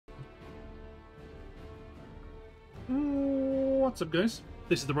What's up, guys?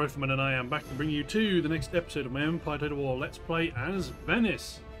 This is the Rifleman, and I am back to bring you to the next episode of my Empire Total War Let's Play as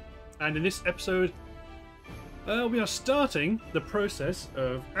Venice. And in this episode, we are starting the process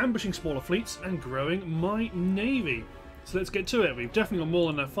of ambushing smaller fleets and growing my navy. So let's get to it. We've definitely got more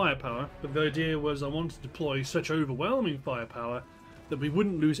than enough firepower, but the idea was I wanted to deploy such overwhelming firepower that we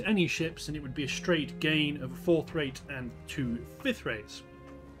wouldn't lose any ships, and it would be a straight gain of a 4th rate and 2 5th rates.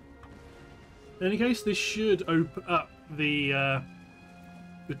 In any case, this should open up the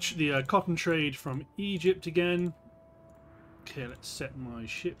cotton trade from Egypt again. Okay, let's set my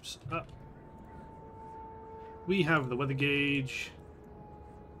ships up. We have the weather gauge.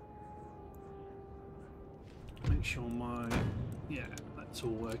 Make sure yeah, that's all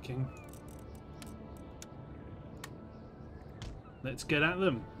working. Let's get at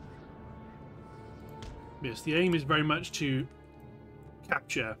them. Yes, the aim is very much to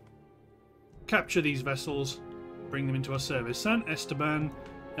capture these vessels, bring them into our service. San Esteban,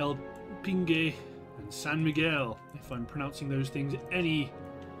 El Pingue, and San Miguel, if I'm pronouncing those things any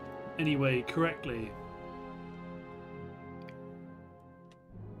way correctly.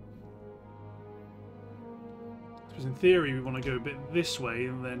 Because in theory we want to go a bit this way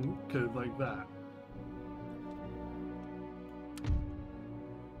and then go like that.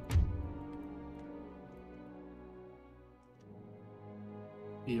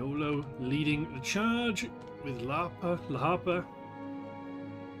 Iolo leading the charge with La Harpa.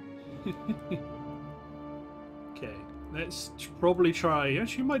 Okay, let's probably try.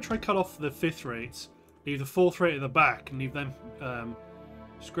 Actually, we might try cut off the 5th rates, leave the 4th rate at the back, and leave them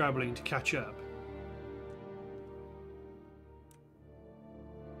scrabbling to catch up.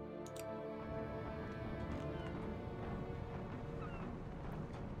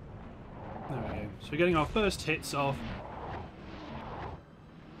 There we go. So we're getting our first hits off.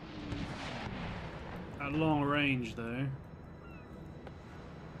 At long range, though.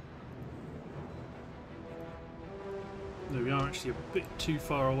 No, we are actually a bit too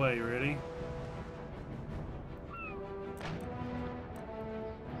far away, really.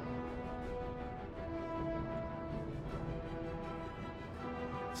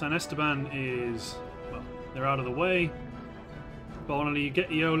 San Esteban is, well, they're out of the way. But only you get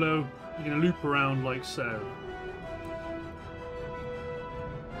Iolo, you're going to loop around like so.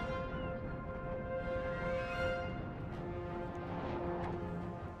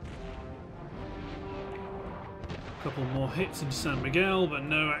 Couple more hits into San Miguel, but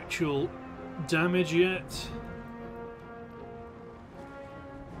no actual damage yet.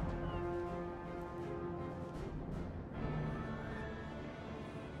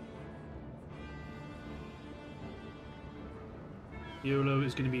 Iolo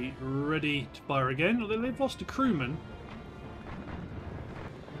is going to be ready to fire again, although they've lost a crewman.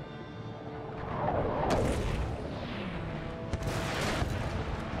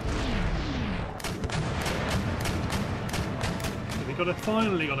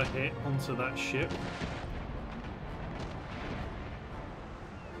 Finally got a hit onto that ship.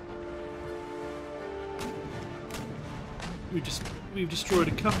 We've destroyed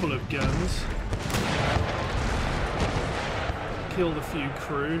a couple of guns, killed a few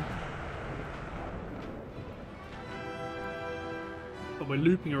crew, but we're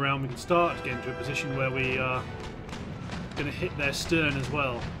looping around. We can start to get into a position where we are going to hit their stern as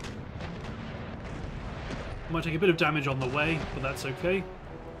well. Might take a bit of damage on the way, but that's okay.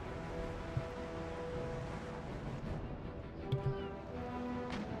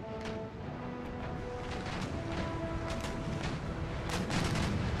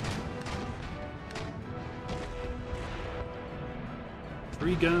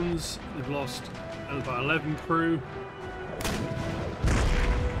 Three guns. They've lost about 11 crew.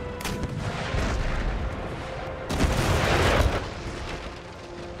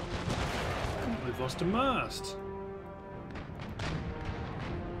 Lost a mast.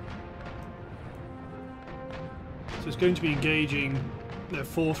 So it's going to be engaging their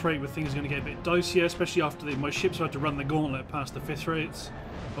 4th rate, where things are going to get a bit dicier, especially after my ships have had to run the gauntlet past the 5th rates.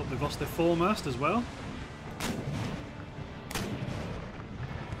 But they've lost their foremast as well.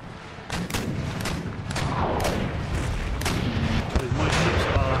 So my ships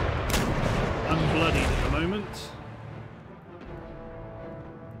are unbloodied at the moment.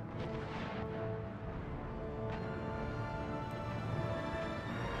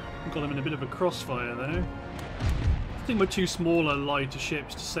 Got them in a bit of a crossfire though. I think we're too smaller, lighter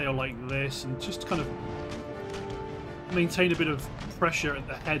ships to sail like this and just kind of maintain a bit of pressure at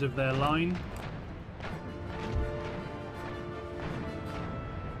the head of their line.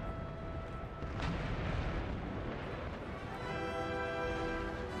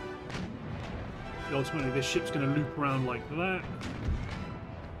 Ultimately, this ship's going to loop around like that.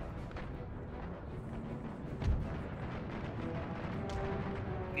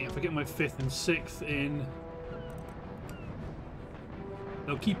 Yeah, if I get my 5th and 6th in,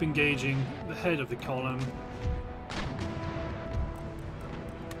 they'll keep engaging the head of the column.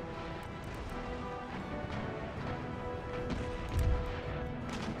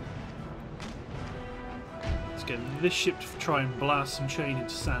 Let's get this ship to try and blast some chain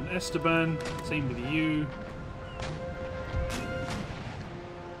into San Esteban. Same with you.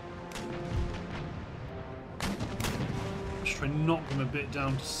 Just try and knock them a bit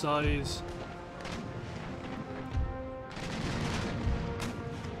down to size.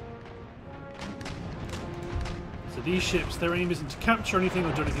 So these ships, their aim isn't to capture anything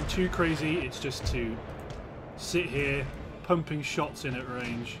or do anything too crazy, it's just to sit here, pumping shots in at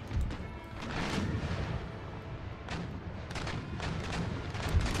range.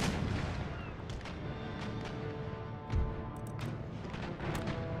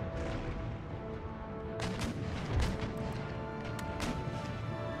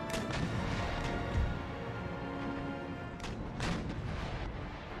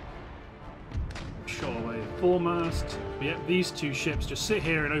 Shot away the foremast. But yep, these two ships just sit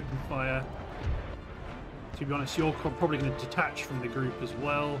here and open fire. To be honest, you're probably going to detach from the group as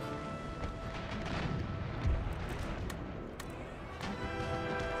well.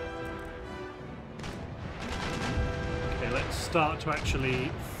 Okay, let's start to actually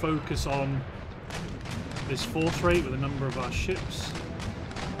focus on this 4th rate with a number of our ships.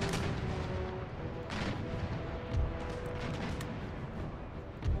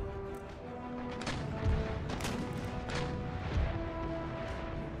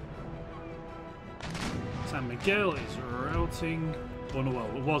 San Miguel is routing. Oh no, well,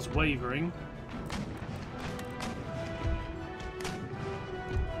 it was wavering.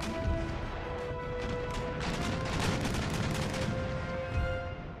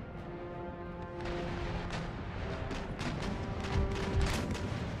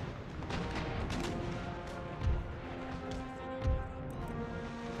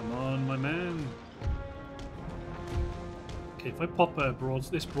 Come on, my man. Okay, if I pop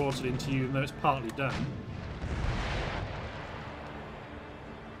this broadside into you, even though it's partly done.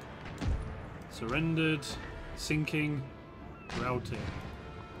 Surrendered, sinking, routing.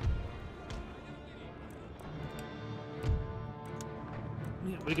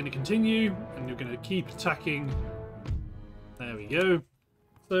 Yeah, we're going to continue, and we're going to keep attacking. There we go.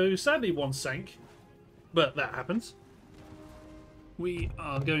 So sadly, one sank, but that happens. We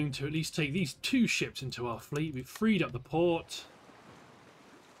are going to at least take these 2 ships into our fleet. We've freed up the port.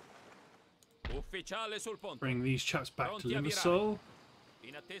 Bring these chaps back to Limassol.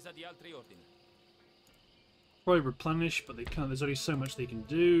 Probably replenish, but they can't. There's only so much they can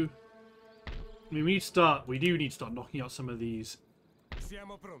do. I mean, we do need to start knocking out some of these.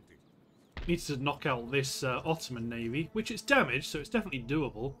 Need to knock out this Ottoman navy, which is damaged, so it's definitely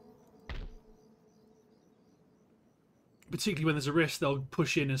doable. Particularly when there's a risk they'll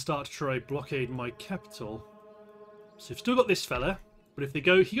push in and start to try blockade my capital. So we've still got this fella, but if he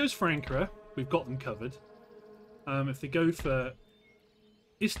goes for Ankara, we've got them covered. If they go for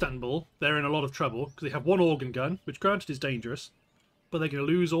Istanbul, they're in a lot of trouble because they have 1 organ gun, which granted is dangerous, but they're going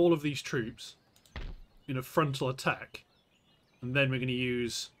to lose all of these troops in a frontal attack, and then we're going to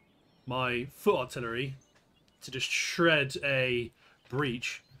use my foot artillery to just shred a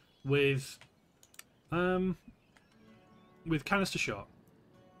breach with canister shot.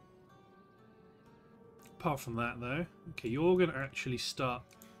 Apart from that, though, okay, you're going to actually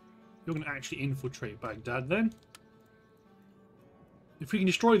infiltrate Baghdad then. If we can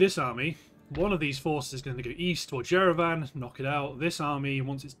destroy this army, one of these forces is going to go east towards Yerevan, knock it out. This army,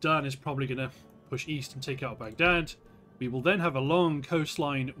 once it's done, is probably going to push east and take out Baghdad. We will then have a long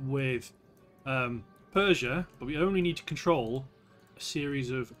coastline with Persia, but we only need to control a series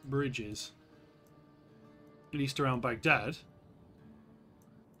of bridges, at least around Baghdad.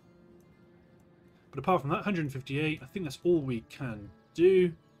 But apart from that, 158, I think that's all we can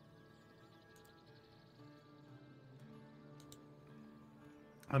do.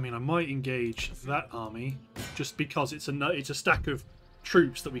 I mean, I might engage that army just because it's a stack of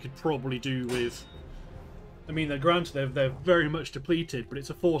troops that we could probably do with. I mean, granted they're very much depleted, but it's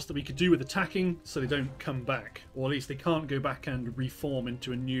a force that we could do with attacking, so they don't come back, or at least they can't go back and reform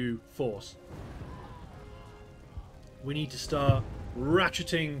into a new force. We need to start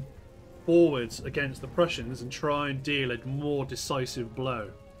ratcheting forwards against the Prussians and try and deal a more decisive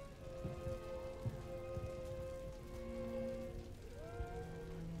blow.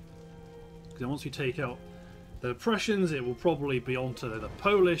 Then once we take out the Prussians, it will probably be onto the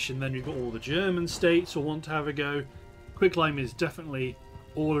Polish, and then you've got all the German states will want to have a go. Quicklime is definitely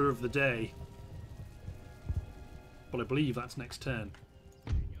order of the day. But I believe that's next turn.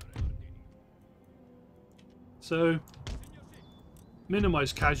 So,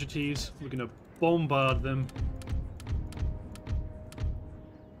 minimize casualties. We're going to bombard them.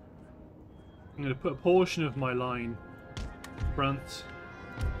 I'm going to put a portion of my line front.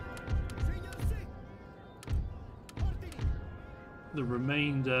 The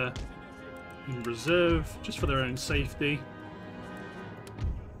remainder in reserve, just for their own safety.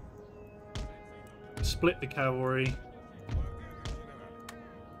 Split the cavalry.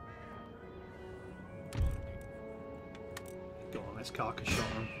 Go on, let's carcass shot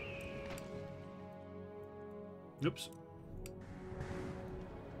them. Oops.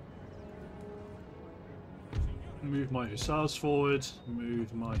 Move my hussars forward,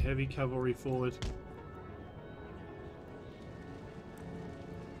 move my heavy cavalry forward.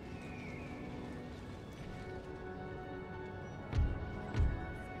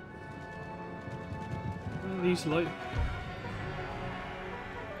 These light.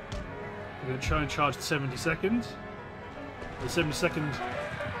 We're going to try and charge the 72nd. The 72nd,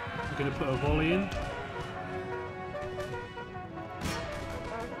 we're going to put a volley in.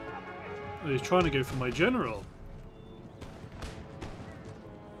 Oh, he's trying to go for my general.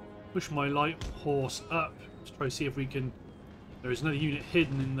 Push my light horse up to try to see if we can. There is another unit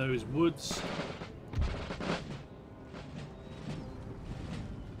hidden in those woods.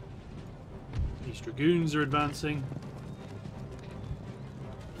 These dragoons are advancing.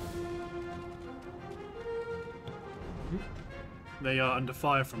 They are under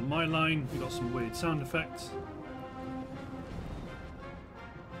fire from my line. We got some weird sound effects.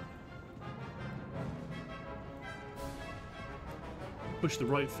 Push the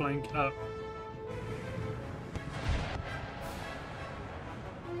right flank up.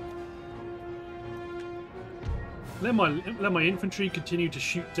 Let my infantry continue to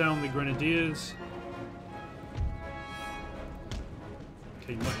shoot down the grenadiers.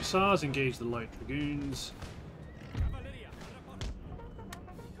 Okay, my hussars engage the light dragoons.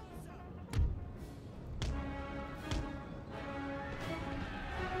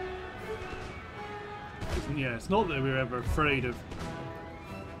 Yeah, it's not that we're ever afraid of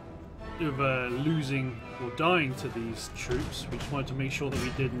losing or dying to these troops. We just wanted to make sure that we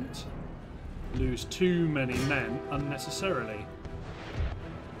didn't lose too many men unnecessarily.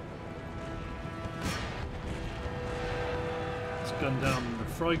 Let's gun down the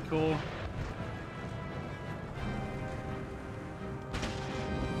Freikorps.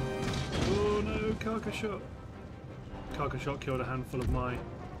 Oh no, carcass shot. Carcass shot killed a handful of my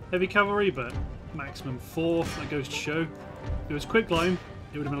heavy cavalry, but maximum 4. That goes to show. If it was quicklime,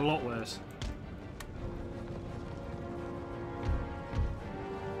 it would have been a lot worse.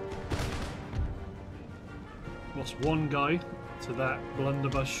 Lost one guy to that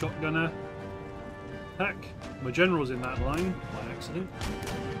blunderbuss shotgunner attack. My general's in that line by accident.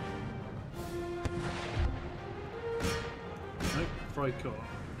 Nope, Freikorps.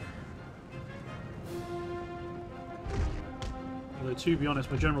 Although, to be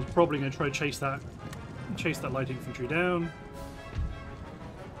honest, my general's probably going to try to chase that light infantry down.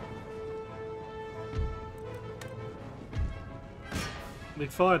 They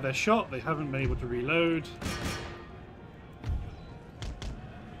fired their shot, they haven't been able to reload.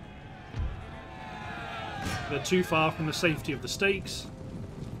 They're too far from the safety of the stakes.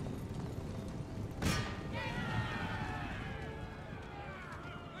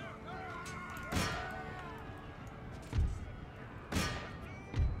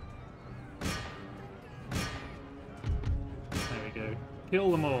 There we go.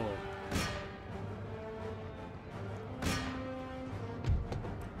 Kill them all.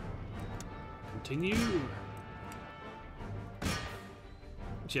 Continue.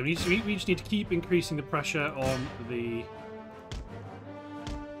 So yeah, we just need to keep increasing the pressure on the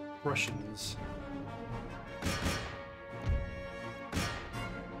Russians.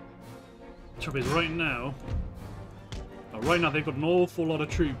 The trouble is, right now they've got an awful lot of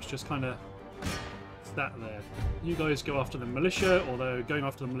troops just kind of sat there. You guys go after the militia, although going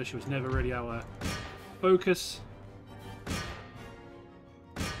after the militia was never really our focus.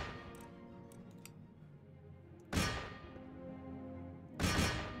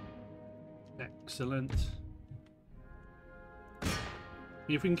 Excellent.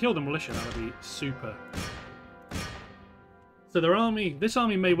 If we can kill the militia, that would be super. So this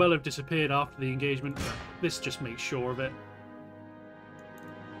army may well have disappeared after the engagement, but this just makes sure of it.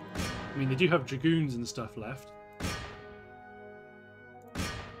 I mean, they do have dragoons and stuff left.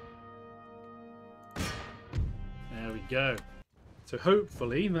 go. So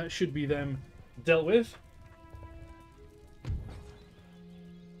hopefully that should be them dealt with.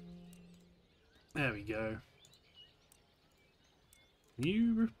 There we go.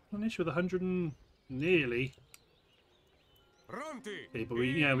 You replenish with 100 and nearly. Okay, but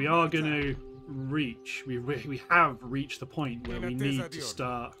we are going to reach. We have reached the point where we need to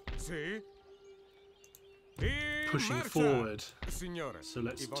start pushing forward. So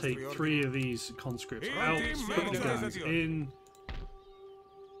let's take 3 of these conscripts out, put the guns in.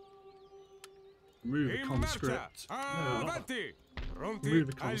 Remove a conscript. No, remove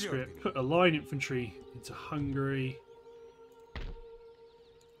a conscript. Put a line infantry into Hungary.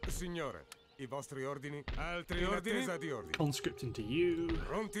 Signore, I vostri ordini? Altri ordini? Di ordini. Conscript into you.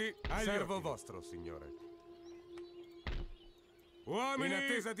 Pronti? Servo vostro, signore. Uomini! In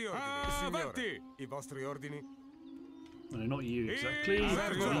attesa di ordini. Signore, I vostri ordini? No, not you exactly.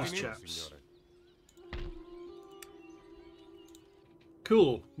 These chaps.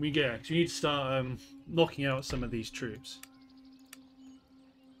 Cool. We get. You need to start knocking out some of these troops.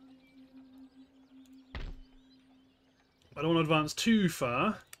 I don't want to advance too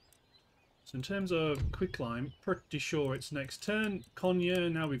far. So in terms of quicklime, pretty sure it's next turn. Konya,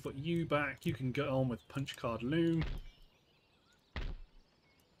 now we've got you back. You can get on with punch card loom.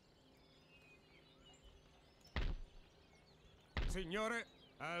 Signore,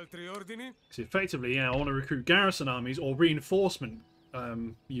 altri ordini? So effectively, yeah, I want to recruit garrison armies or reinforcement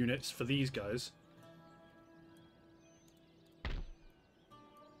units for these guys.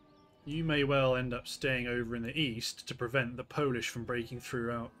 You may well end up staying over in the east to prevent the Polish from breaking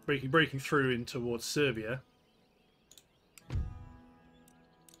through in towards Serbia.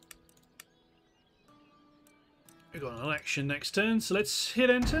 We've got an election next turn, so let's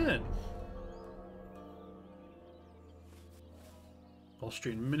hit end turn.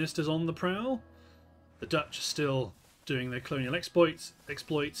 Austrian ministers on the prowl. The Dutch are still doing their colonial exploits.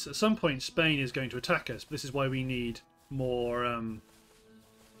 At some point, Spain is going to attack us, but this is why we need more.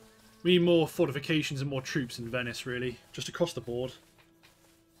 We need more fortifications and more troops in Venice, really, just across the board.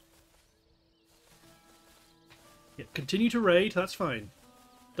 Yeah, continue to raid. That's fine.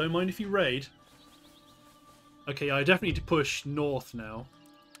 Don't mind if you raid. Okay, I definitely need to push north now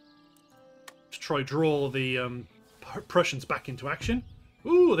to try draw the Prussians back into action.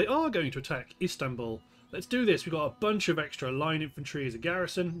 Ooh, they are going to attack Istanbul. Let's do this. We've got a bunch of extra line infantry as a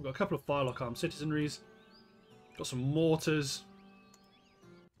garrison. We've got a couple of firelock armed citizenries. Got some mortars.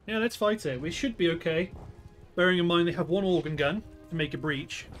 Yeah, let's fight it. We should be okay. Bearing in mind they have one organ gun to make a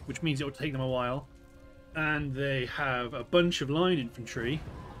breach, which means it will take them a while. And they have a bunch of line infantry,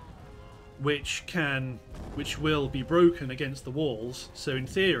 which will be broken against the walls. So in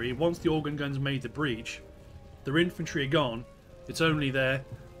theory, once the organ guns made the breach, their infantry are gone. It's only their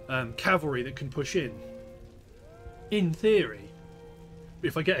cavalry that can push in. In theory.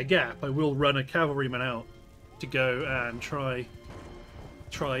 If I get a gap, I will run a cavalryman out to go and try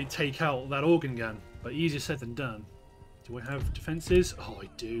take out that organ gun. But easier said than done. Do I have defences? Oh, I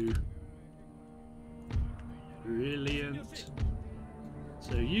do. Brilliant.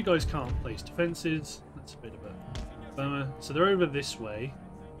 So you guys can't place defences. That's a bit of a bummer. So they're over this way.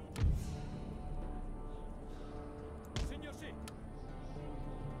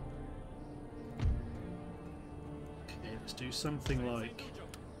 Okay, let's do something like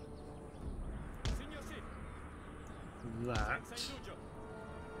that.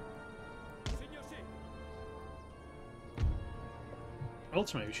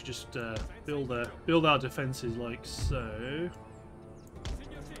 Ultimately, we should just build our defences like so.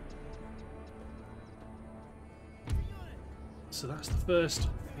 So that's the first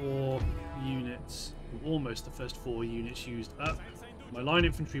 4 units, almost the first 4 units used up. My line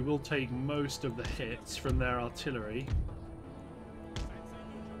infantry will take most of the hits from their artillery.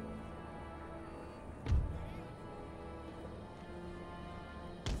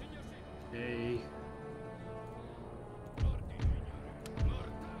 Okay.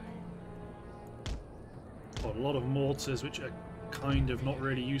 Got a lot of mortars, which are kind of not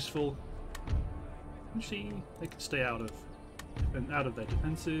really useful. Actually, they could stay out of their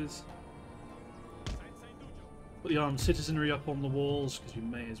defences. Put the armed citizenry up on the walls, because we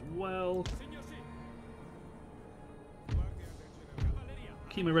may as well.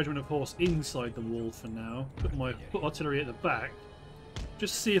 Keep my regiment of horse inside the wall for now. Put artillery at the back.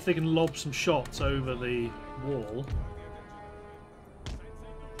 Just see if they can lob some shots over the wall.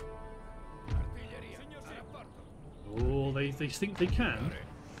 Oh, they think they can.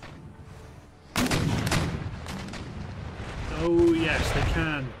 Oh yes, they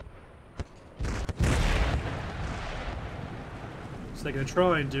can. So they're going to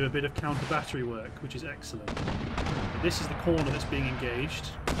try and do a bit of counter battery work, which is excellent. This is the corner that's being engaged.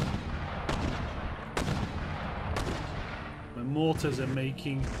 My mortars are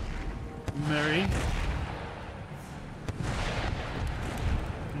making merry.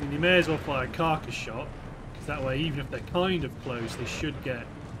 I mean, you may as well fire a carcass shot, because that way, even if they're kind of close, we should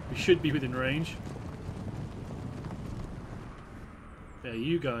be within range. Yeah,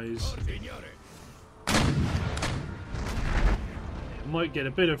 you guys might get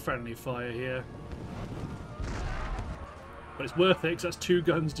a bit of friendly fire here. But it's worth it, because that's 2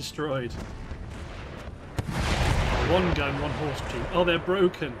 guns destroyed. Oh, 1 gun, 1 horse troop. Oh, they're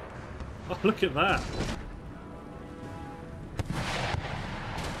broken. Oh, look at that.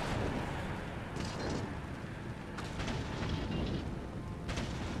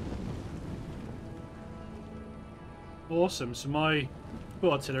 Awesome, so my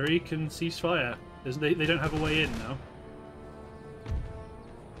artillery can cease fire. They don't have a way in now.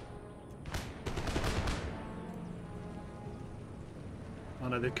 Oh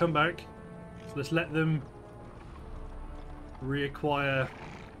no, they've come back. So let's let them reacquire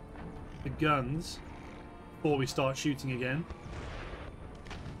the guns before we start shooting again.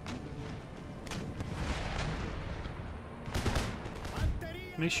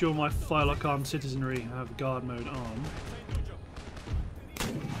 Make sure my firelock armed citizenry have guard mode on.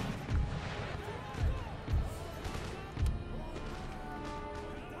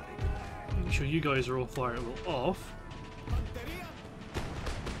 Make sure you guys are all fireable off.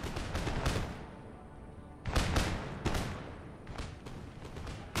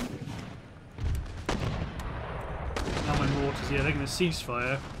 Now my mortars, yeah, they're going to cease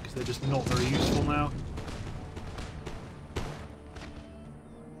fire because they're just not very useful now.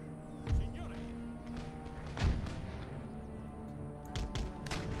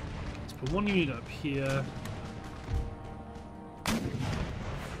 Put 1 unit up here.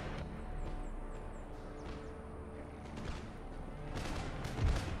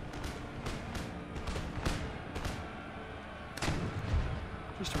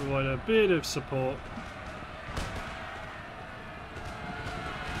 Just to provide a bit of support.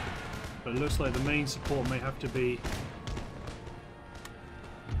 But it looks like the main support may have to be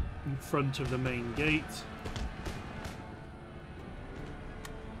in front of the main gate.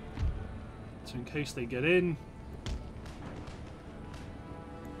 So in case they get in.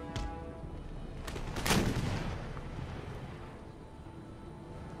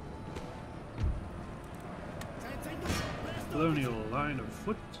 Colonial line of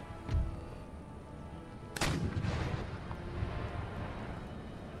foot.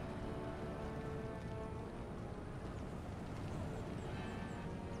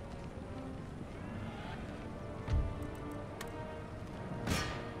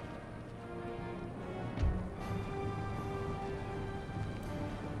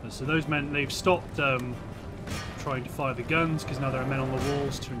 So those men, they've stopped trying to fire the guns because now there are men on the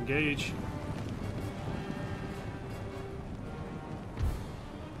walls to engage.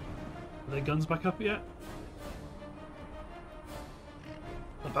 Are their guns back up yet?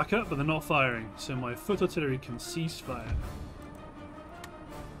 They're back up, but they're not firing. So my foot artillery can cease fire.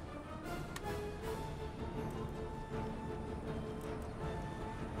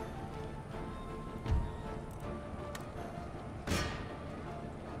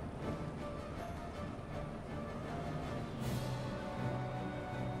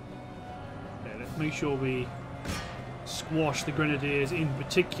 Make sure we squash the grenadiers in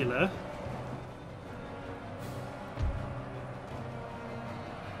particular.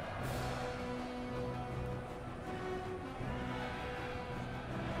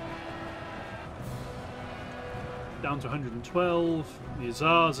 Down to 112. The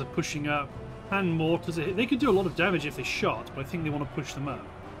Azars are pushing up. Hand mortars. They could do a lot of damage if they shot, but I think they want to push them up.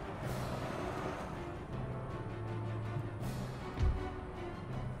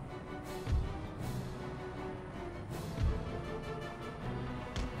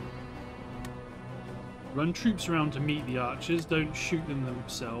 Run troops around to meet the archers, don't shoot them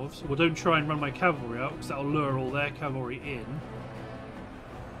themselves. Well, don't try and run my cavalry out, because that'll lure all their cavalry in.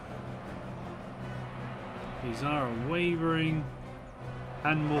 These are wavering.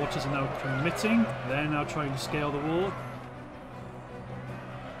 Hand mortars are now committing. They're now trying to scale the wall.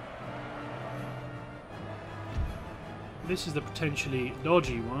 This is the potentially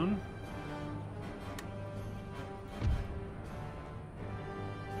dodgy one.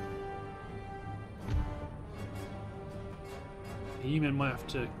 You men might have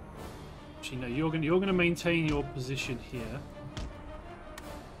to. Actually, no. You're going to maintain your position here.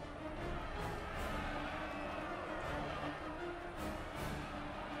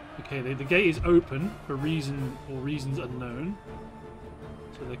 Okay, the gate is open for reason or reasons unknown.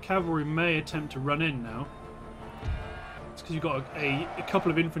 So the cavalry may attempt to run in now. because you've got a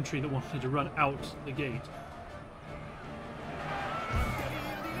couple of infantry that wanted to run out the gate.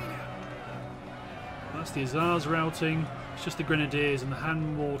 That's the Azars routing. It's just the Grenadiers and the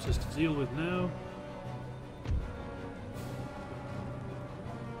hand mortars to deal with now.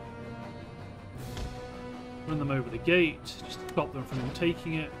 Run them over the gate, just to stop them from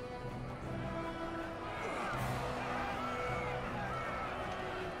taking it.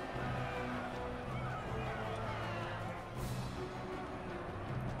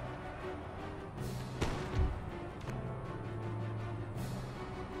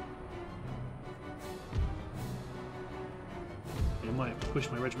 I might push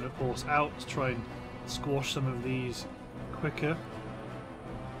my regiment of horse out to try and squash some of these quicker.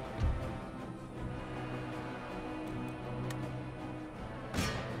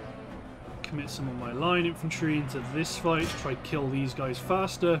 Commit some of my line infantry into this fight to try to kill these guys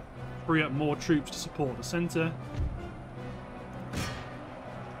faster, free up more troops to support the centre.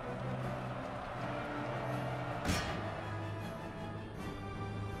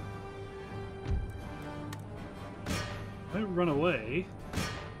 Don't run away.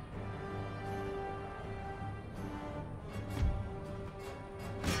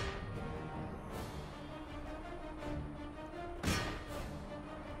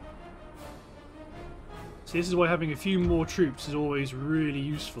 See, this is why having a few more troops is always really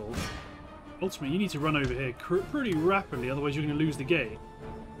useful. Ultimately, you need to run over here pretty rapidly, otherwise you're going to lose the game.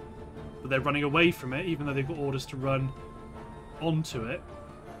 But they're running away from it, even though they've got orders to run onto it.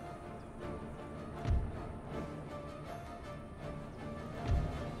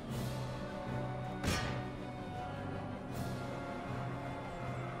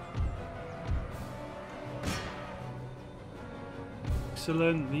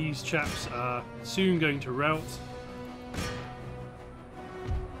 Excellent. These chaps are soon going to rout.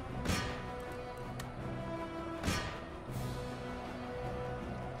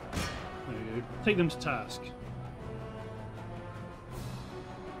 There we go. Take them to task.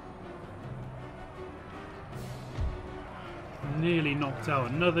 Nearly knocked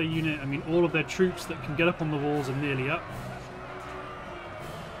out another unit. I mean, all of their troops that can get up on the walls are nearly up.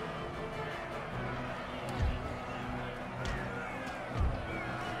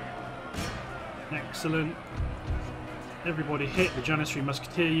 Excellent. Everybody hit the Janissary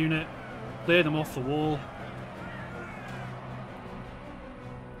Musketeer unit. Clear them off the wall.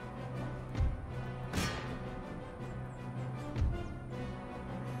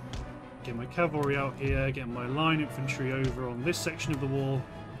 Get my cavalry out here, get my line infantry over on this section of the wall.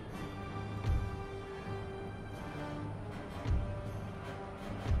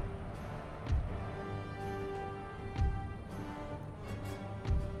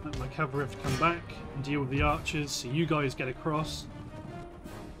 Let my cavalry have to come back and deal with the archers, so you guys get across.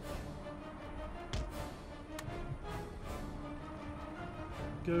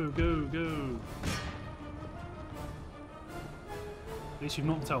 Go, go, go. At least you've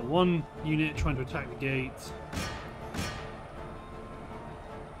knocked out one unit trying to attack the gate.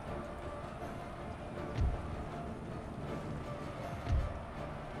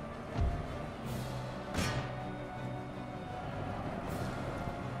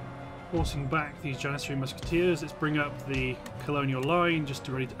 Forcing back these Janissary Musketeers. Let's bring up the colonial line just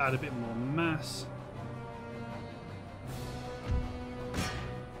to ready to add a bit more mass.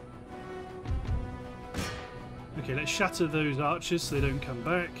 Okay, let's shatter those archers so they don't come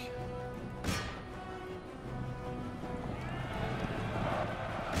back.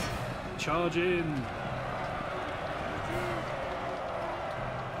 Charge in!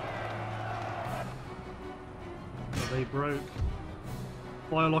 Oh, they broke.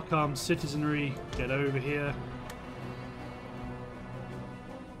 Firelock armed citizenry, get over here.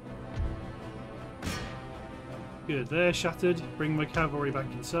 Good, they're shattered. Bring my cavalry back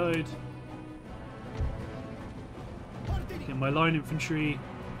inside. Get my line infantry,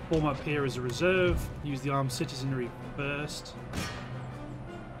 form up here as a reserve. Use the armed citizenry first.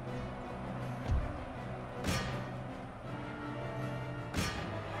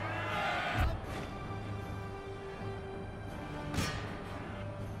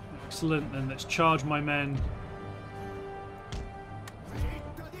 Excellent, then let's charge my men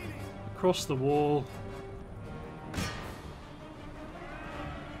across the wall.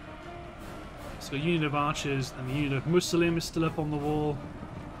 So a unit of archers and the unit of Muslim is still up on the wall.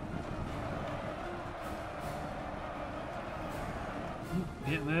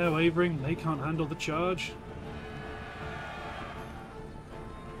 Getting there, wavering, they can't handle the charge.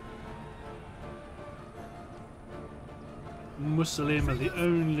 Muslim are the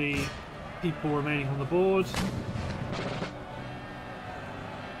only people remaining on the board.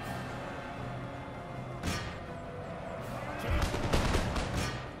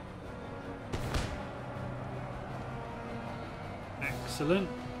 Excellent.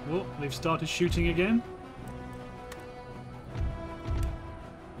 Oh, they've started shooting again.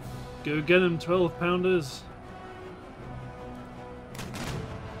 Go get them, 12-pounders.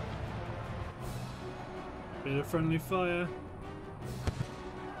 Bit of friendly fire.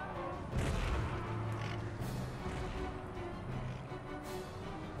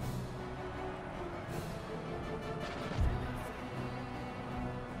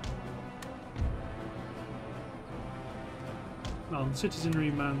 Oh, the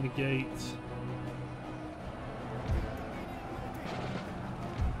citizenry man the gate.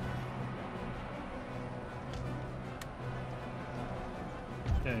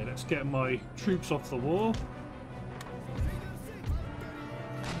 Okay, let's get my troops off the wall.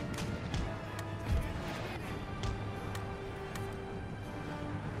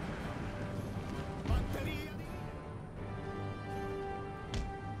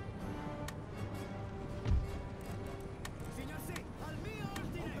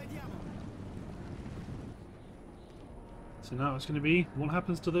 So now it's going to be what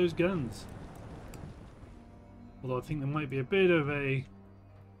happens to those guns. Although I think there might be a bit of a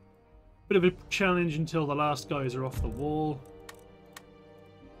challenge until the last guys are off the wall.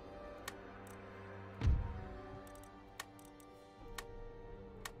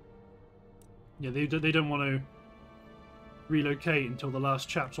 Yeah, they don't want to relocate until the last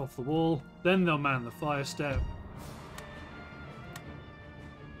chap's off the wall. Then they'll man the fire step.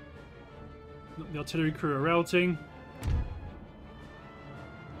 The artillery crew are routing.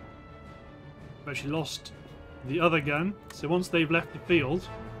 We've actually lost the other gun, so once they've left the field,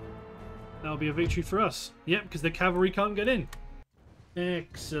 that'll be a victory for us. Yep, because the cavalry can't get in.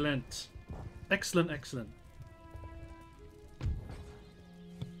 Excellent. Excellent, excellent.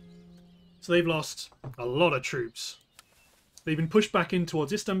 So they've lost a lot of troops. They've been pushed back in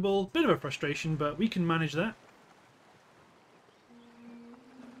towards Istanbul. Bit of a frustration, but we can manage that.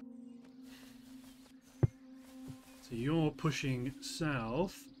 So you're pushing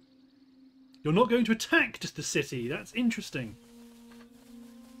south. You're not going to attack just the city. That's interesting.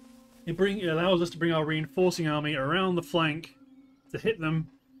 It allows us to bring our reinforcing army around the flank to hit them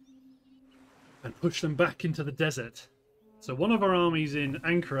and push them back into the desert. So one of our armies in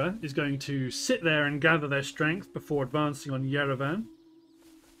Ankara is going to sit there and gather their strength before advancing on Yerevan.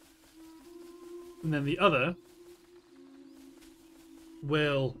 And then the other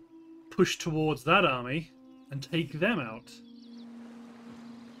will push towards that army and take them out.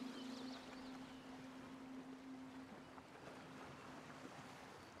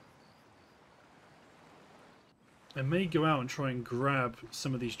 I may go out and try and grab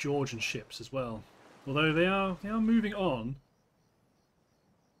some of these Georgian ships as well. Although they are moving on.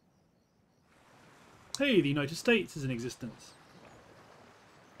 Hey, the United States is in existence.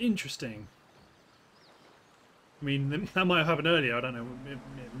 Interesting. I mean, that might have happened earlier, I don't know.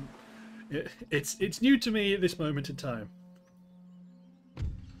 It's new to me at this moment in time.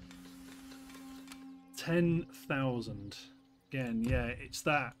 10,000. Again, yeah, it's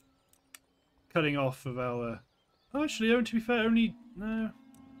that cutting off of our... Oh, actually, to be fair, only... No.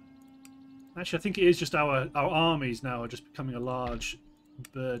 Actually, I think it is just our armies now are just becoming a large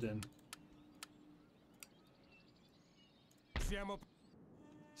burden.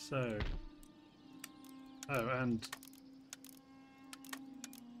 So... Oh, and...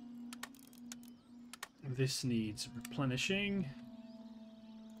 This needs replenishing.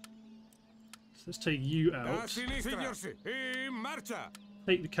 So let's take you out.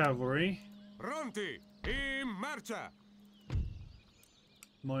 Take the cavalry.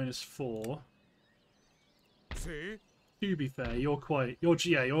 -4. To be fair, you're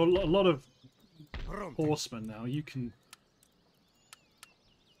a lot of horsemen now. You can.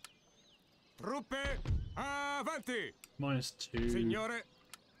 -2.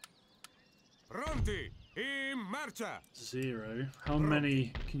 Zero. How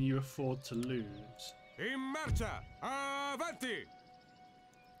many can you afford to lose? I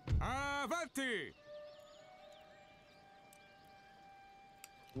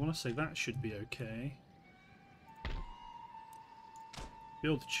want to say that should be okay.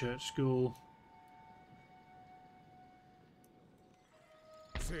 Build a church school.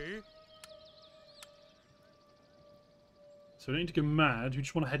 So we don't need to go mad. We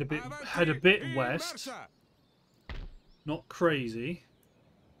just want to head a bit west. Not crazy.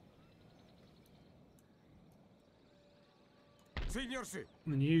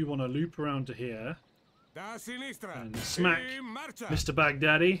 And then you want to loop around to here. And smack Mr.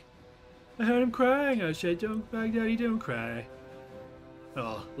 Baghdadi. I heard him crying. I said, "Don't, Baghdadi, don't cry."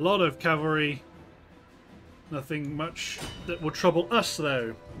 Oh, a lot of cavalry. Nothing much that will trouble us,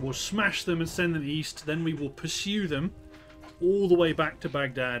 though. We'll smash them and send them east. Then we will pursue them all the way back to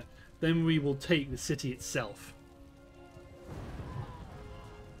Baghdad. Then we will take the city itself.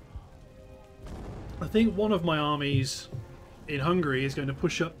 I think one of my armies in Hungary is going to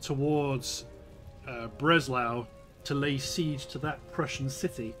push up towards Breslau to lay siege to that Prussian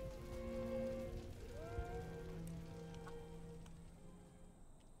city.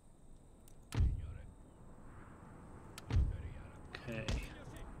 Okay.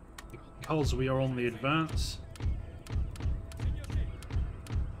 Because we are on the advance.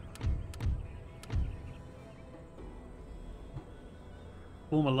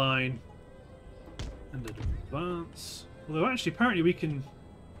 Form a line and advance. Although actually, apparently we can.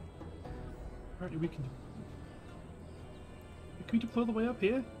 Can we deploy the way up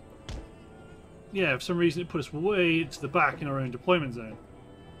here? Yeah, for some reason it put us way to the back in our own deployment zone.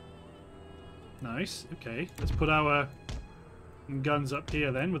 Nice. Okay, let's put our guns up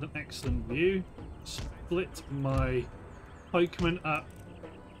here then with an excellent view. Split my pikemen up.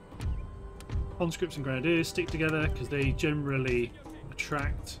 Conscripts and grenadiers stick together because they generally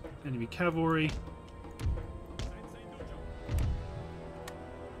attract enemy cavalry.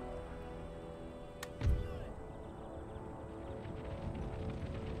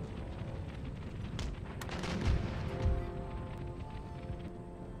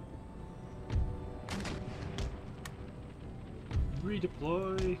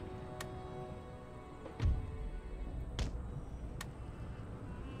 Redeploy.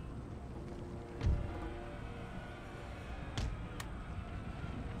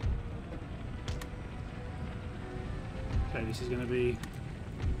 Okay, this is going to be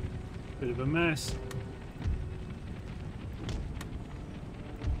a bit of a mess.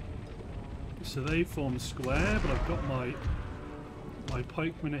 So they form square, but I've got my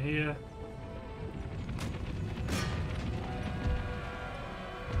pikemen are here.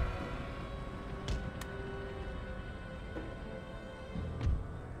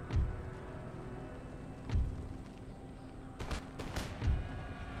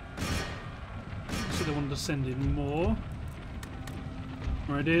 They want to send in more.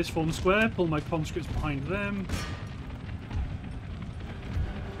 Right, here's form square, pull my conscripts behind them.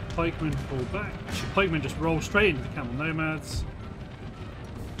 Pikemen pull back. Actually, pikemen just roll straight into the camel nomads.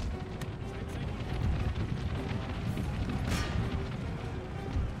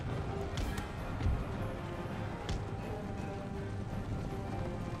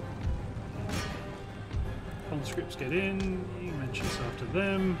 Conscripts get in, you mention this after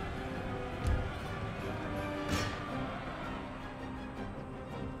them.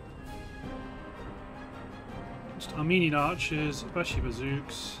 Armenian archers, Bashi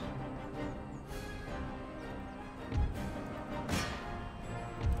bazooks.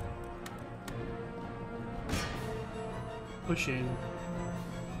 Push in.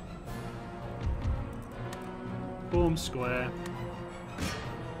 Form square.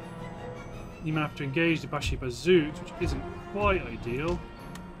 You might have to engage the Bashi bazooks, which isn't quite ideal.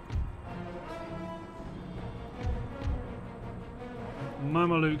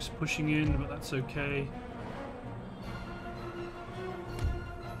 Mamelukes pushing in, but that's okay.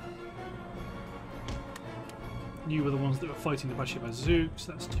 You were the ones that were fighting the Bashi bazooks,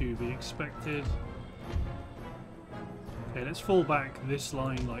 that's to be expected. Okay, let's fall back this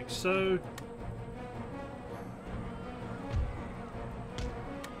line like so.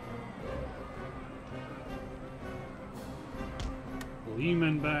 Pull you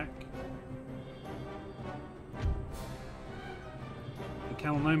men back. The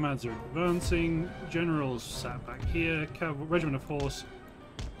camel nomads are advancing. Generals sat back here. Regiment of horse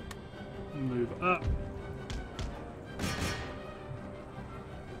move up.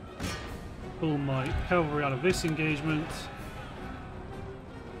 Pull my cavalry out of this engagement.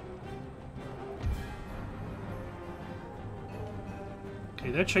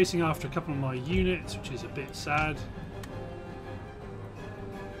 Okay, they're chasing after a couple of my units, which is a bit sad.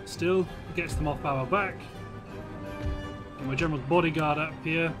 Still, gets them off our back. And my general's bodyguard up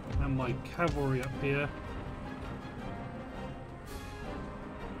here, and my cavalry up here.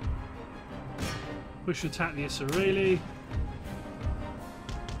 Push attack the Israeli.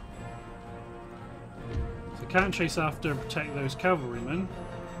 Can't chase after and protect those cavalrymen.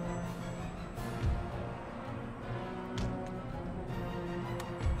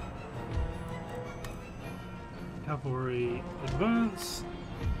 Cavalry advance.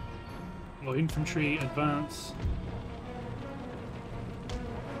 Or infantry advance.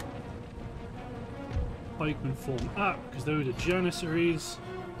 Pikemen form up because those are Janissaries.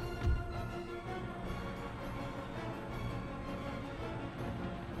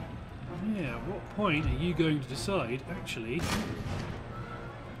 Yeah, at what point are you going to decide, actually,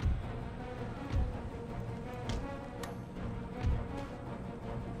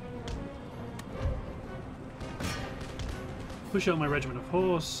 Push out my regiment of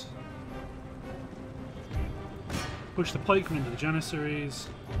horse. Push the pikemen into the janissaries.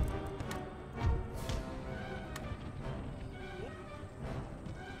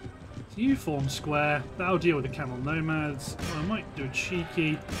 So you form square. That'll deal with the camel nomads. Well, I might do a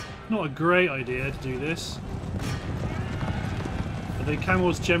cheeky. Not a great idea to do this. But the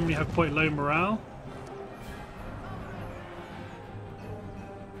camels generally have quite low morale.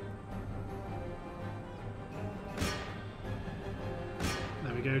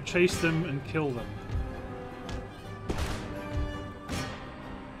 There we go. Chase them and kill them.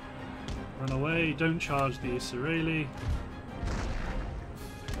 Run away. Don't charge the Israeli.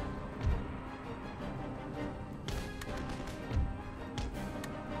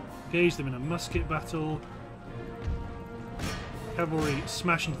 Engage them in a musket battle. Cavalry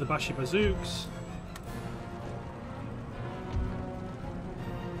smash into the Bashi bazooks.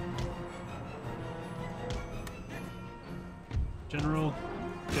 General,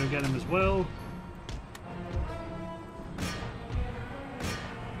 go get him as well.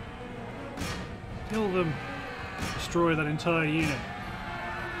 Kill them. Destroy that entire unit.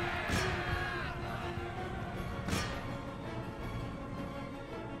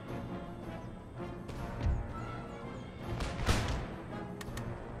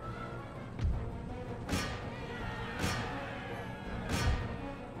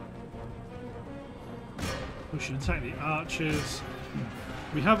 We should attack the archers.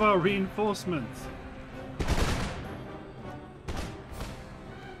 We have our reinforcements.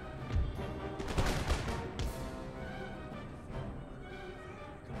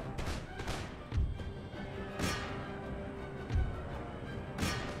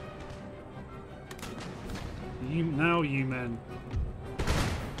 Now you men.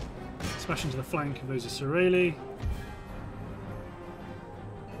 Smash into the flank of those Israeli.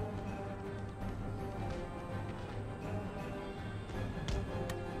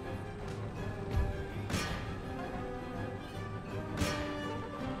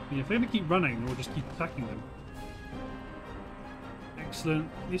 If they're going to keep running, we'll just keep attacking them. Excellent.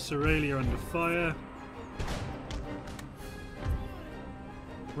 The Israeli are under fire.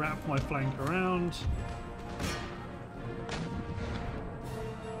 Wrap my flank around.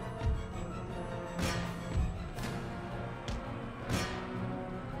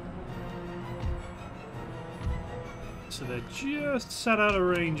 So they're just sat out of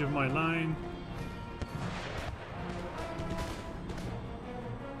range of my line.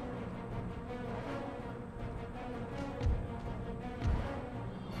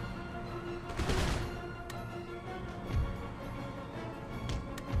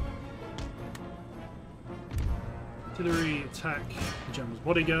 Artillery attack the general's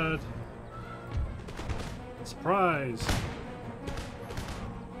bodyguard. Surprise!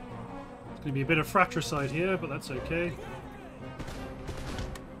 It's going to be a bit of fratricide here, but that's okay.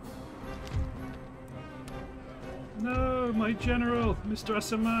 No, my general, Mr.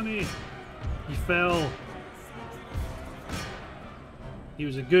 Assamani! He fell. He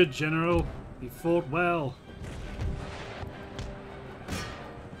was a good general. He fought well.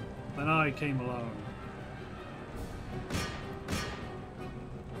 Then I came along.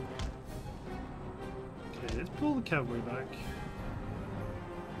 Let's pull the cavalry back.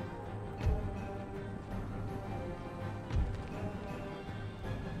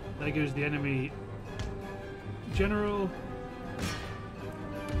 There goes the enemy general.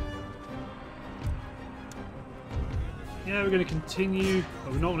 Yeah, we're going to continue,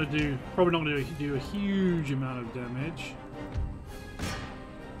 but we're not going to do, probably not going to do a huge amount of damage.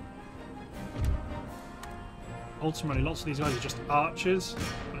 Ultimately, lots of these guys are just archers.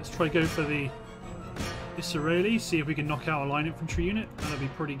 Let's try to go for the Israeli, see if we can knock out a line infantry unit. That'll be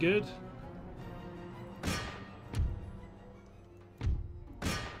pretty good.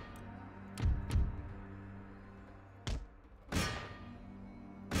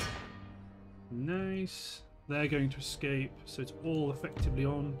 Nice. They're going to escape, so it's all effectively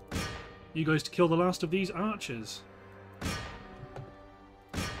on you guys to kill the last of these archers.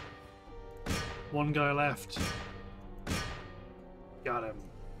 One guy left. Got him.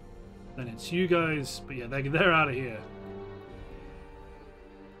 Then it's you guys, but yeah, they're out of here.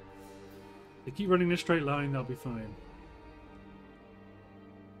 They keep running this straight line, they'll be fine.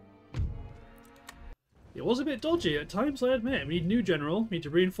 It was a bit dodgy at times, I admit. We need a new general, we need to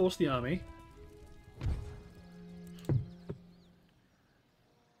reinforce the army.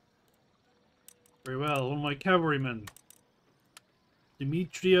 Very well, one of my cavalrymen.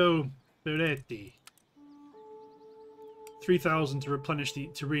 Demetrio Peretti. 3,000 to replenish the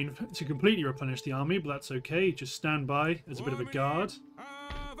to completely replenish the army, but that's okay. Just stand by as a bit of a guard.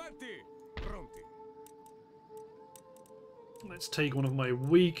 Let's take one of my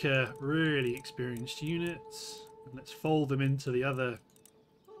weaker, really experienced units, and let's fold them into the other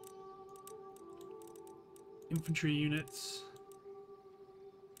infantry units.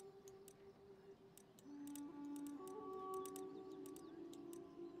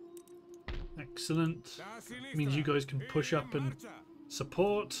 Excellent. That means you guys can push up and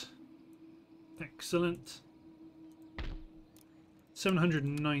support. Excellent.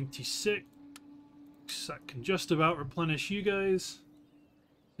 796. That can just about replenish you guys.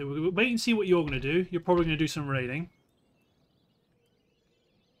 So we'll wait and see what you're going to do. You're probably going to do some raiding.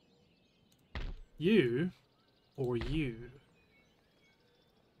 You or you?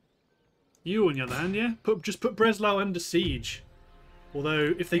 You, on the other hand, yeah? Just put Breslau under siege.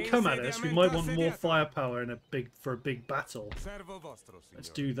 Although, if they come at us, we might want more firepower in for a big battle. Let's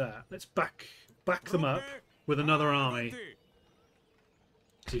do that. Let's back them up with another army.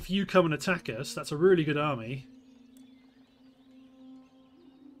 Because if you come and attack us, that's a really good army.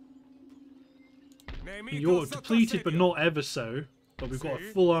 You're depleted, but not ever so. But we've got a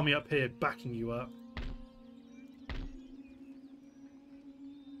full army up here backing you up.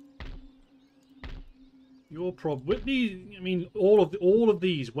 Your problem with these, I mean, all of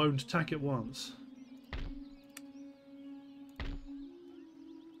these won't attack at once.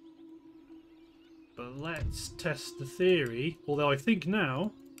 But let's test the theory. Although I think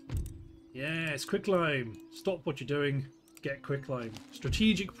now, yes, quicklime. Stop what you're doing. Get quicklime.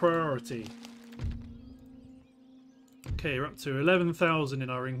 Strategic priority. Okay, we're up to 11,000 in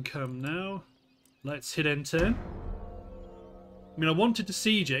our income now. Let's hit enter. I mean, I wanted to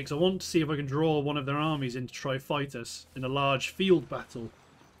siege it because I want to see if I can draw one of their armies in to try fight us in a large field battle.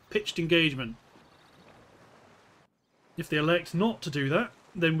 Pitched engagement. If they elect not to do that,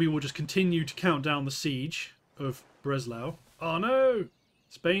 then we will just continue to count down the siege of Breslau. Oh no!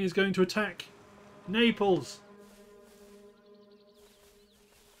 Spain is going to attack Naples!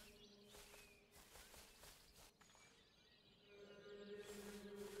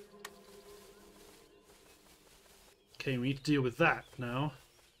 Okay, we need to deal with that now.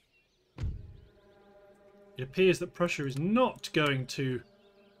 It appears that Prussia is not going to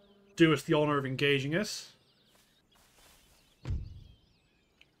do us the honour of engaging us.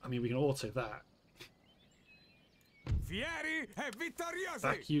 I mean, we can auto that.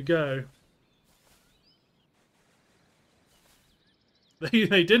 Back you go.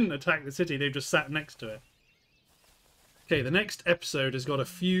 They didn't attack the city, they've just sat next to it. Okay, the next episode has got a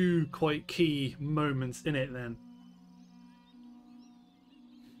few quite key moments in it then.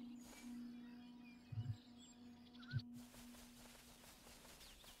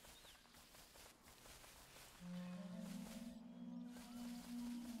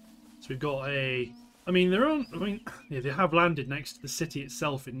 So we've got a... I mean, yeah, they have landed next to the city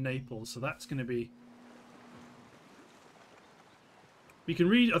itself in Naples, so that's going to be... We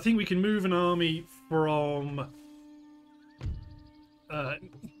can I think we can move an army from...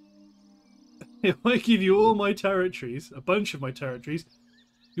 if I give you all my territories, a bunch of my territories,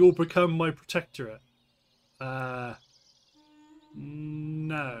 you'll become my protectorate.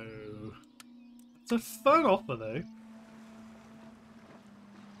 No. It's a fun offer, though.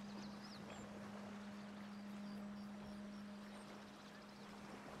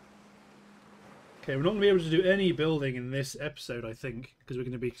 Okay, we're not going to be able to do any building in this episode, I think, because we're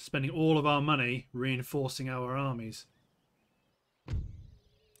going to be spending all of our money reinforcing our armies.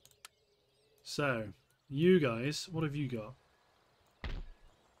 So, you guys, what have you got?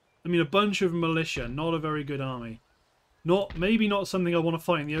 I mean, a bunch of militia, not a very good army. Maybe not something I want to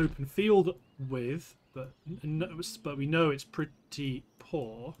fight in the open field with, but we know it's pretty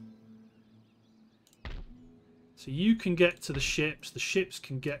poor. So you can get to the ships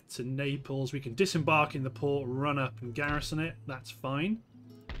can get to Naples, we can disembark in the port, run up and garrison it, that's fine.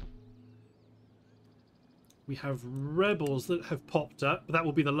 We have rebels that have popped up, but that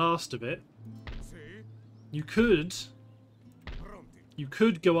will be the last of it. You could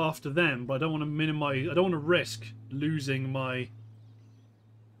go after them, but I don't want to risk losing my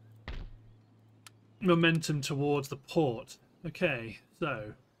momentum towards the port. Okay,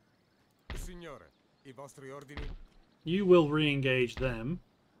 so... You will re-engage them.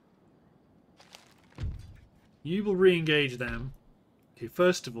 You will re-engage them. Okay,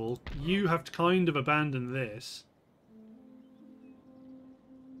 first of all, you have to kind of abandon this.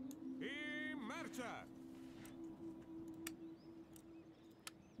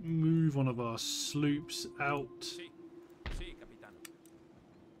 Move one of our sloops out.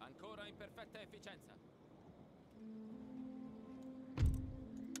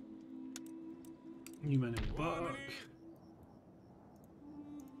 New men embark.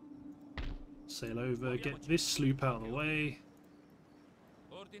 Sail over, get this sloop out of the way.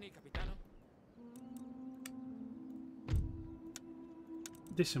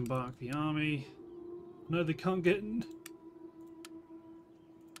 Disembark the army. No, they can't get in.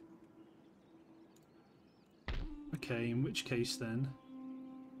 Okay, in which case then?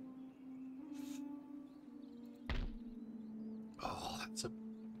 Oh, that's a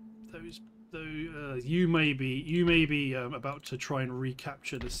you may be about to try and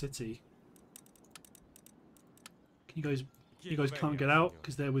recapture the city. You guys can't get out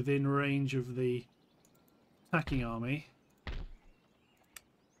because they're within range of the attacking army.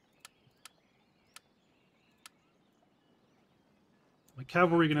 My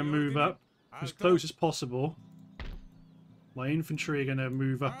cavalry are going to move up as close as possible. My infantry are going to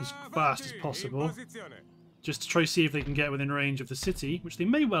move up as fast as possible. Just to try to see if they can get within range of the city, which they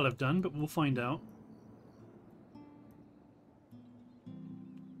may well have done, but we'll find out.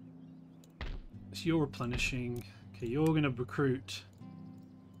 So you're replenishing. Okay, you're going to recruit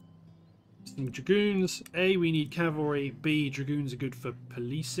some dragoons. A, we need cavalry. B, dragoons are good for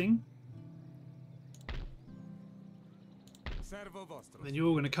policing. Then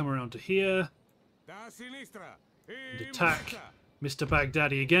you're going to come around to here and attack Mr.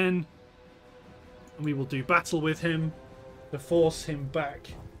 Baghdadi again. And we will do battle with him to force him back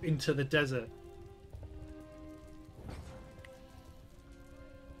into the desert.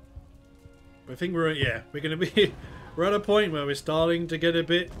 I think we're going to be we're at a point where we're starting to get a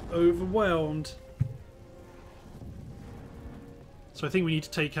bit overwhelmed. So I think we need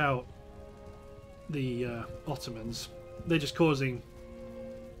to take out the Ottomans. They're just causing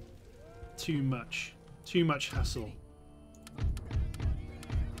too much hassle.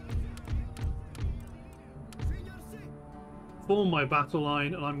 Form my battle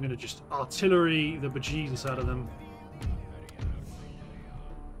line, and I'm going to just artillery the bejesus out of them.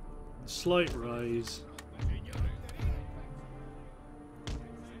 Slight rise.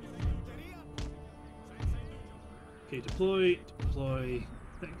 Okay, deploy.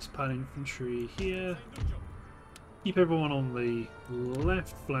 Expand infantry here. Keep everyone on the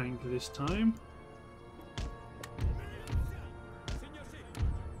left flank this time.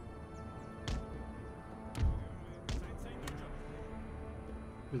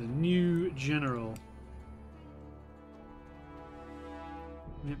 With a new general.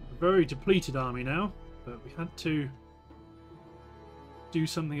 Yep, a very depleted army now, but we had to do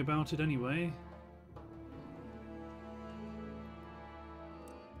something about it anyway.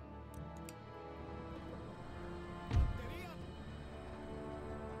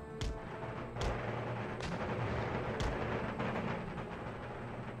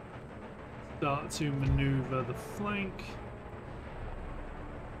 Start to maneuver the flank.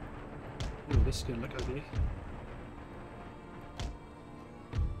 Oh, this is going to look ugly.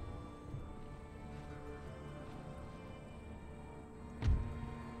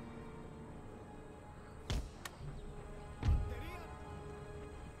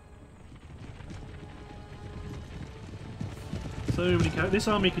 So many. This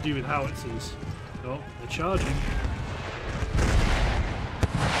army could do with howitzers. Oh, they're charging.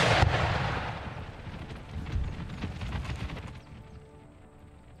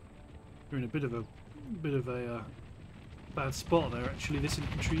 We're in a bit of a bad spot there, actually. This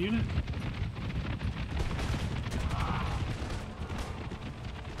infantry unit.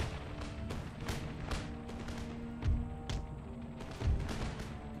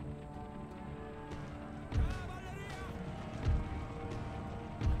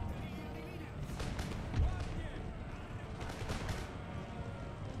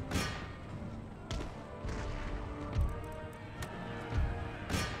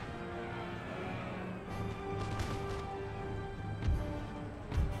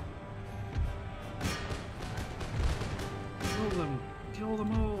 Kill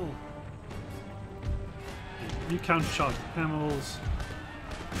them all! You countercharge the camels.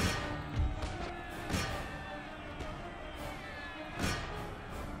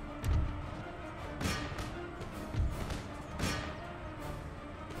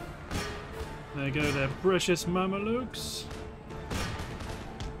 There go their precious Mamelukes.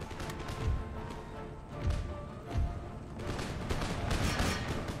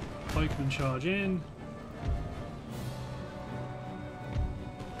 Pikemen charge in.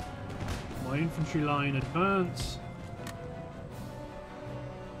 My infantry line advance.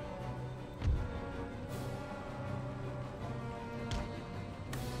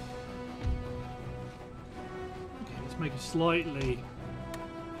 Okay, let's make a slightly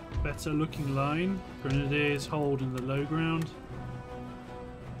better looking line. Grenadiers hold in the low ground.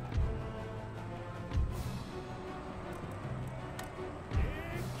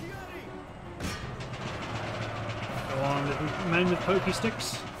 Go on, little men with pokey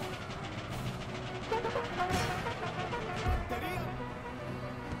sticks.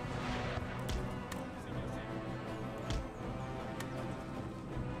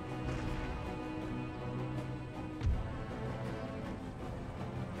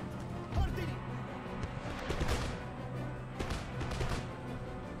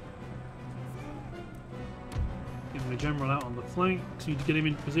 my general out on the flank. So need to get him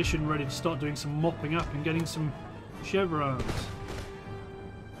in position, ready to start doing some mopping up and getting some chevrons.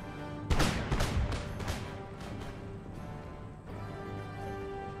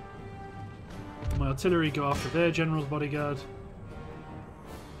 My artillery go after their general's bodyguard.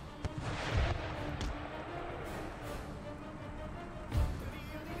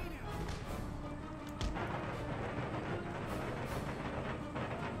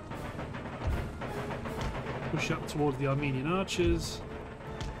 Push up towards the Armenian archers.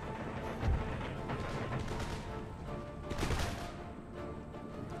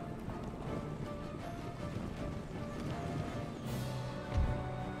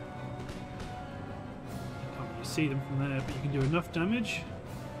 You can't really see them from there, but you can do enough damage.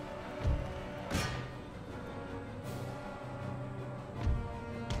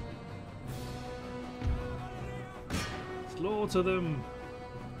 Slaughter them!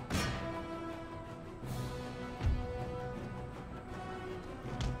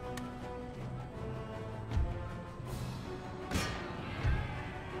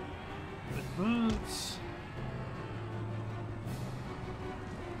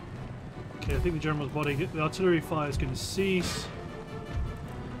 Okay, I think the general's body, the artillery fire is going to cease.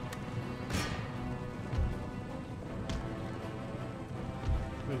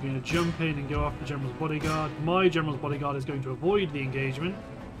 We're going to jump in and go after the general's bodyguard. My general's bodyguard is going to avoid the engagement.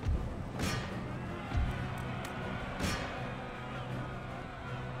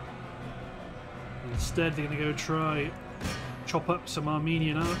 Instead, they're going to go try chop up some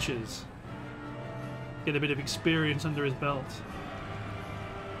Armenian archers. Get a bit of experience under his belt.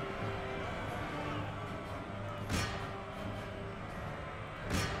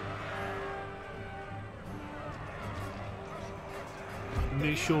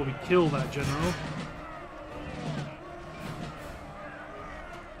 Make sure we kill that general.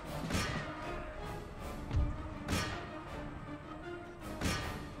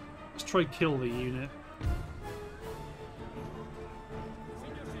 Let's try kill the unit.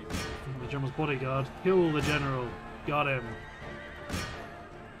 The general's bodyguard. Kill the general. Got him.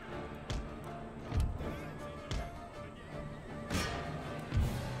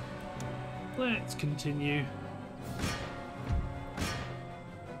 Let's continue.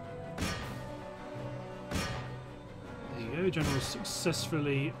 General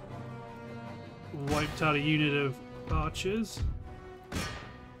successfully wiped out a unit of archers.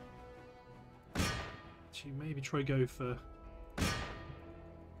 Actually, maybe try go for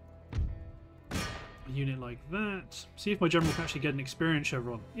a unit like that. See if my general can actually get an experience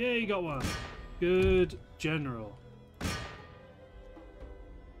chevron. Yeah, you got one. Good general.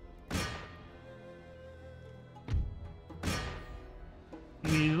 I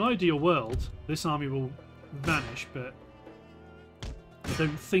mean, in an ideal world, this army will vanish, but I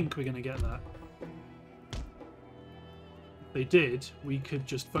don't think we're going to get that. If they did, we could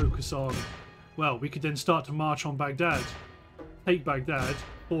just focus on... Well, we could then start to march on Baghdad. Take Baghdad,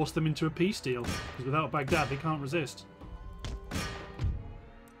 force them into a peace deal. Because without Baghdad, they can't resist.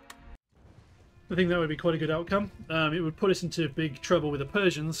 I think that would be quite a good outcome. It would put us into big trouble with the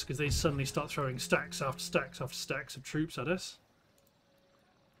Persians, because they suddenly start throwing stacks after stacks after stacks of troops at us.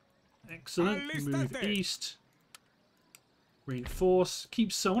 Excellent. Move east. Reinforce.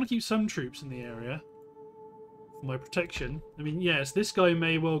 I want to keep some troops in the area for my protection. I mean, yes, this guy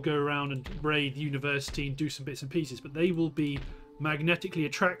may well go around and raid the university and do some bits and pieces, but they will be magnetically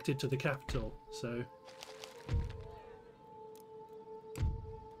attracted to the capital. So,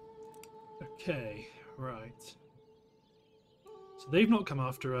 okay, right. So they've not come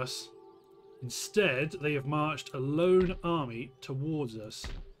after us. Instead, they have marched a lone army towards us.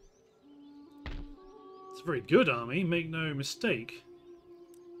 It's a very good army, make no mistake.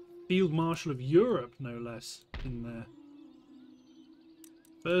 Field Marshal of Europe, no less, in there.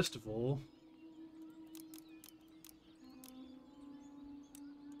 First of all,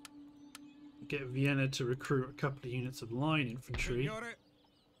 get Vienna to recruit a couple of units of line infantry,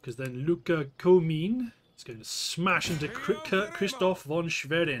 because then Luca Komin is going to smash into Kurt Christoph von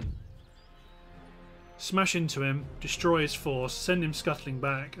Schwerin. Smash into him, destroy his force, send him scuttling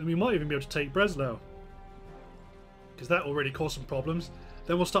back, and we might even be able to take Breslau, because that already caused some problems.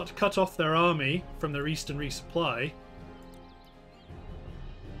 Then we'll start to cut off their army from their eastern resupply.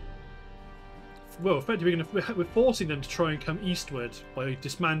 Well, effectively we're forcing them to try and come eastward by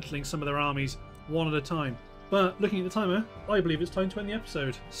dismantling some of their armies one at a time. But looking at the timer, I believe it's time to end the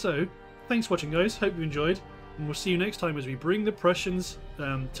episode. So, thanks for watching, guys. Hope you enjoyed, and we'll see you next time as we bring the Prussians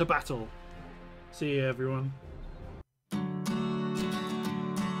to battle. See you, everyone.